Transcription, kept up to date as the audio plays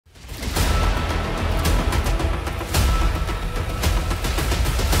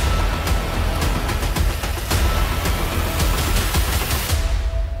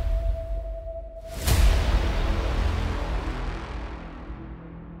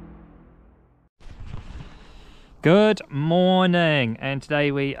Good morning, and today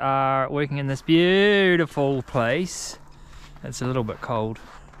we are working in this beautiful place. It's a little bit cold,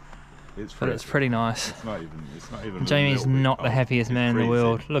 but it's pretty nice. It's not even. Jamie's not the happiest man in the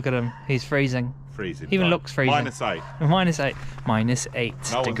world. Look at him, he's freezing. Freezing. He even looks freezing. -8.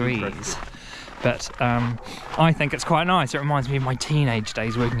 -8 degrees. But I think it's quite nice. It reminds me of my teenage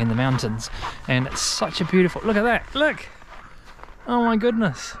days working in the mountains, and it's such a beautiful. Look at that! Look! Oh my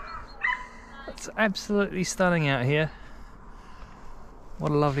goodness! It's absolutely stunning out here.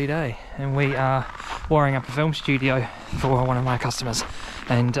 What a lovely day. And we are wiring up a film studio for one of my customers,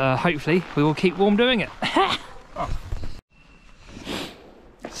 and hopefully we will keep warm doing it.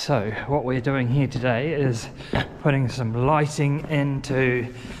 So what we're doing here today is putting some lighting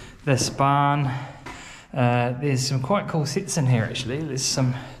into this barn. There's some quite cool sets in here actually. There's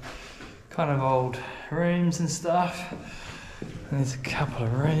some kind of old rooms and stuff. There's a couple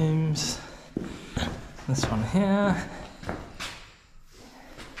of rooms. This one here.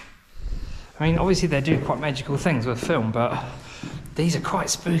 I mean, obviously they do quite magical things with film, but these are quite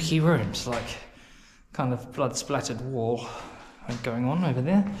spooky rooms, like kind of blood splattered wall going on over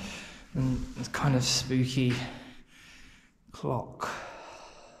there, and it's kind of spooky clock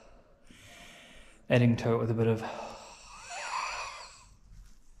adding to it with a bit of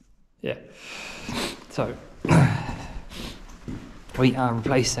So we are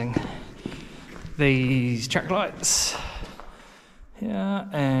replacing these track lights here,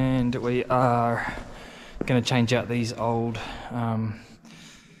 and we are going to change out these old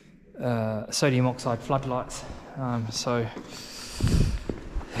sodium oxide floodlights. So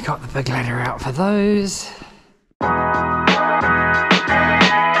I got the big ladder out for those.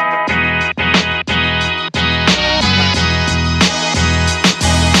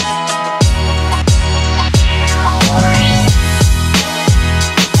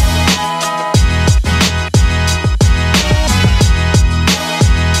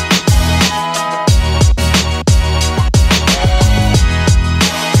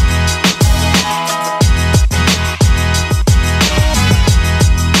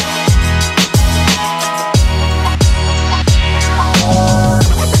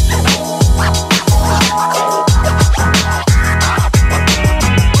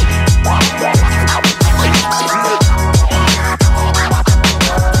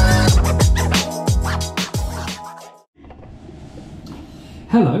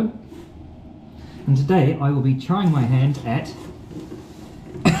 Hello, and today I will be trying my hand at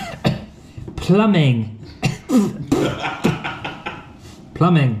plumbing.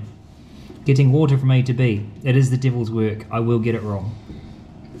 Plumbing. Getting water from A to B. It is the devil's work. I will get it wrong.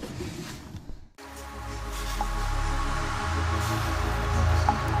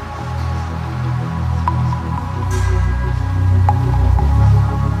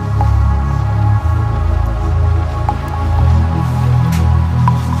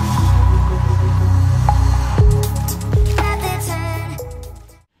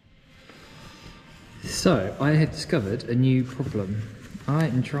 So, I have discovered a new problem. I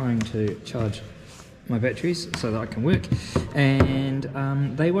am trying to charge my batteries so that I can work, and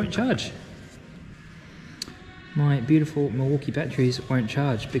they won't charge. My beautiful Milwaukee batteries won't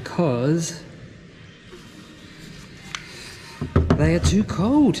charge because they are too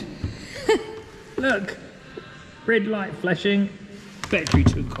cold. Look, red light flashing, battery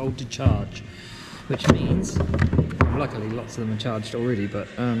too cold to charge, which means, luckily lots of them are charged already, but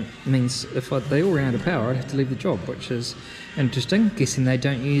means if they all ran out of power I'd have to leave the job, which is interesting, guessing they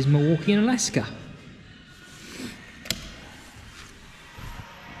don't use Milwaukee in Alaska.